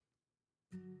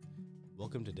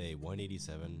Welcome to day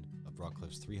 187 of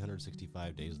Rockcliffe's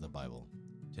 365 Days of the Bible.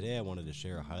 Today I wanted to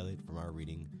share a highlight from our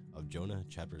reading of Jonah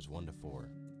chapters 1 to 4.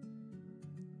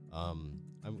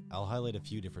 I'll highlight a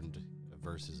few different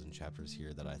verses and chapters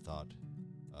here that I thought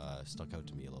stuck out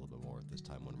to me a little bit more at this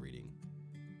time when reading.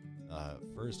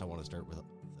 First, I want to start with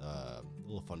a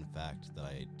little fun fact that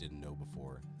I didn't know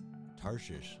before.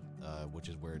 Tarshish, which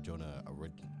is where Jonah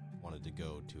wanted to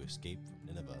go to escape from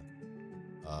Nineveh,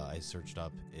 I searched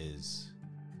up, is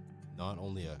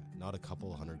not a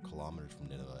couple hundred kilometers from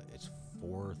Nineveh. It's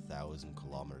 4,000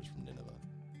 kilometers from Nineveh.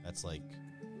 That's like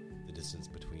the distance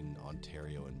between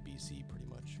Ontario and BC, pretty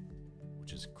much,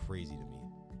 which is crazy to me.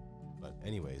 But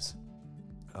anyways,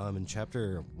 in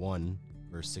chapter 1,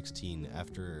 verse 16,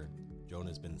 after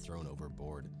Jonah's been thrown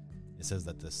overboard, it says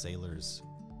that the sailors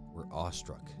were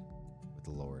awestruck with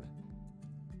the Lord,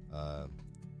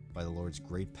 by the Lord's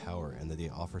great power, and that they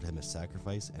offered him a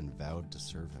sacrifice and vowed to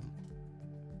serve him.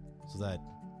 So that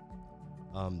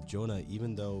Jonah,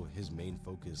 even though his main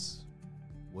focus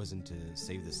wasn't to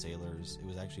save the sailors, it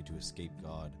was actually to escape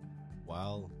God.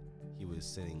 While he was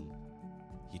sinning,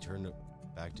 he turned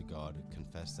back to God,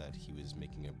 confessed that he was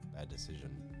making a bad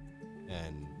decision,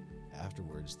 and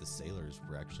afterwards the sailors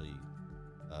were actually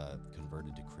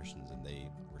converted to Christians, and they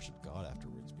worshiped God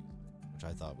afterwards, which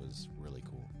I thought was really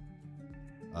cool.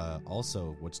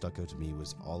 Also, what stuck out to me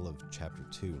was all of chapter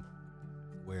 2,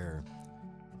 where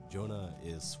Jonah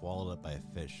is swallowed up by a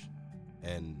fish,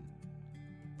 and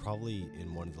probably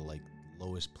in one of the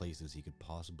lowest places he could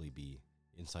possibly be,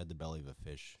 inside the belly of a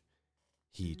fish,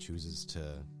 he chooses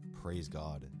to praise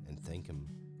God and thank him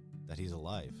that he's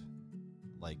alive.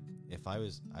 I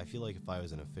feel like if I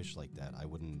was in a fish like that, I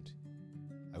wouldn't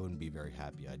be very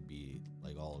happy. I'd be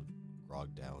all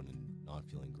grogged down and not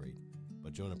feeling great.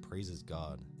 But Jonah praises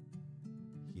God.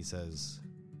 He says,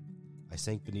 "I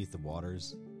sank beneath the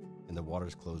waters, and the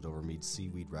waters closed over me.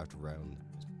 Seaweed wrapped around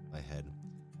my head.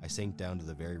 I sank down to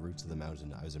the very roots of the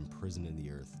mountain. I was imprisoned in the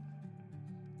earth,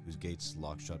 whose gates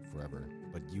locked shut forever.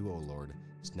 But you, O Lord,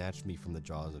 snatched me from the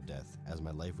jaws of death. As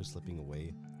my life was slipping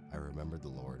away, I remembered the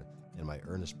Lord, and my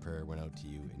earnest prayer went out to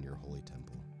you in your holy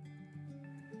temple."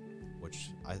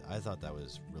 Which I thought that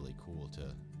was really cool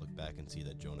to look back and see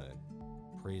that Jonah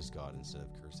praised God instead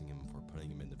of cursing him for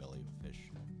putting him in the belly of a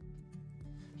fish.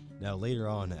 Now later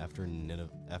on, after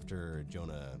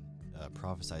Jonah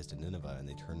prophesies to Nineveh and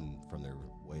they turn from their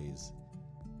ways,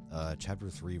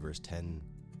 chapter 3 verse 10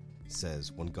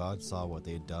 says, "When God saw what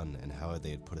they had done and how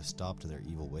they had put a stop to their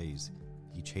evil ways,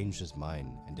 he changed his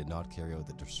mind and did not carry out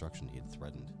the destruction he had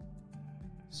threatened."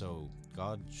 So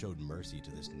God showed mercy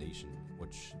to this nation,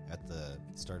 which at the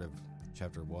start of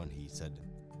chapter 1 he said,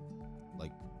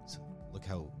 look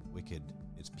how wicked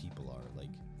its people are.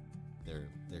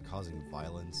 They're causing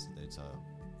violence. It's a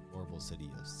horrible city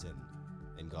of sin,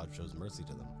 and God shows mercy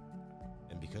to them.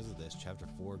 And because of this, chapter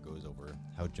 4 goes over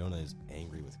how Jonah is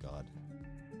angry with God,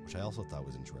 which I also thought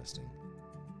was interesting.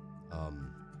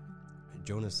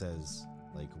 Jonah says,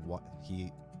 what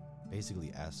he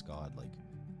basically asks God,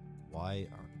 why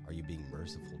are you being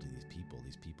merciful to these people?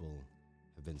 These people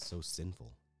have been so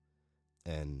sinful.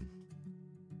 And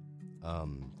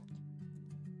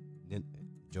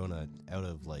Jonah, out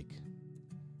of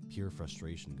pure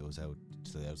frustration, goes out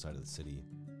to the outside of the city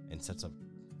and sets up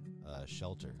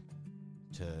shelter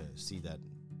to see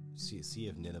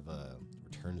if Nineveh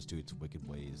returns to its wicked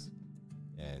ways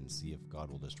and see if God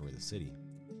will destroy the city.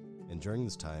 And during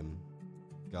this time,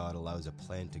 God allows a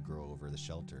plant to grow over the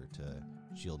shelter to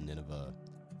shield Nineveh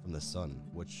from the sun,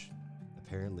 which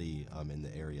apparently in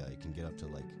the area it can get up to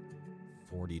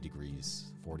 43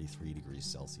 degrees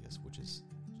Celsius, which is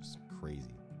just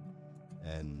crazy.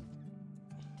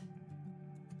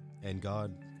 And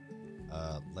God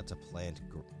lets a plant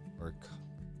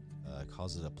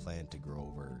causes a plant to grow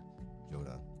over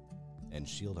Jonah and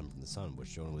shield him from the sun,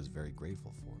 which Jonah was very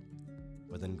grateful for.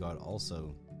 But then God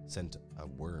also sent a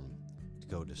worm to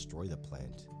go destroy the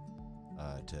plant,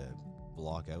 to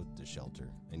block out the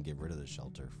shelter and get rid of the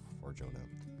shelter for Jonah.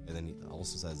 And then he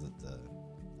also says that the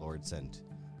Lord sent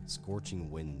scorching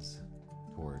winds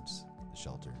towards the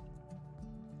shelter.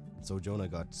 And so Jonah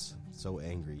got so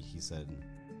angry, he said,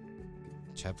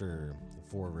 chapter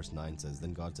 4 verse 9 says,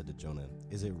 "Then God said to Jonah,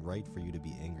 'Is it right for you to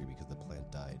be angry because the plant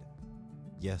died?'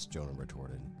 'Yes,' Jonah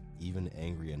retorted, 'even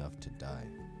angry enough to die.'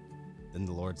 Then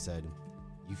the Lord said,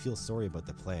 'You feel sorry about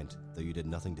the plant, though you did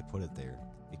nothing to put it there.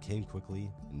 It came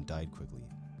quickly and died quickly.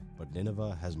 But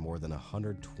Nineveh has more than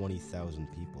 120,000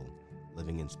 people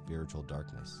living in spiritual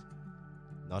darkness,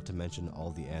 not to mention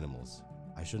all the animals.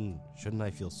 Shouldn't I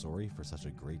feel sorry for such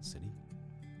a great city?'"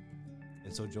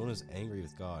 And so Jonah's angry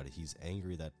with God. He's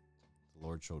angry that the the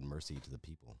Lord showed mercy to the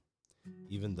people.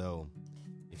 Even though,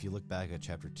 if you look back at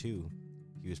chapter 2,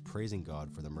 he was praising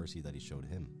God for the mercy that he showed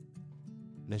him.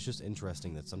 And it's just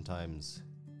interesting that sometimes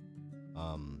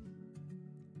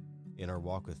in our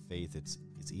walk with faith, it's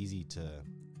easy to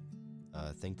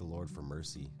thank the Lord for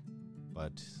mercy,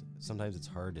 but sometimes it's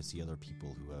hard to see other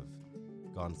people who have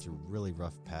gone through really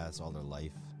rough paths all their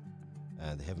life,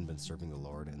 and they haven't been serving the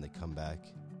Lord, and they come back,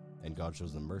 and God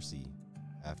shows them mercy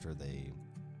after they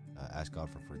ask God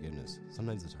for forgiveness.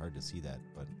 Sometimes it's hard to see that,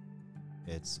 but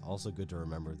it's also good to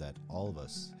remember that all of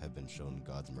us have been shown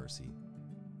God's mercy.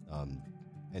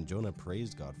 And Jonah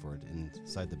praised God for it.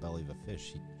 Inside the belly of a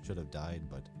fish, he should have died,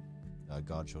 but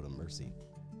God showed him mercy.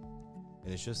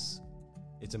 And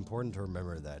it's important to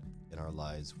remember that in our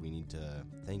lives, we need to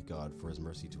thank God for his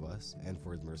mercy to us and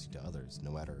for his mercy to others.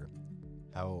 No matter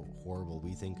how horrible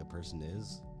we think a person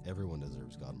is, everyone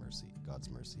deserves God's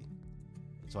mercy.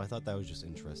 So I thought that was just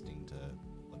interesting to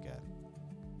look at.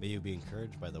 May you be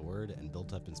encouraged by the word and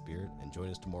built up in spirit, and join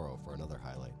us tomorrow for another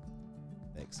highlight.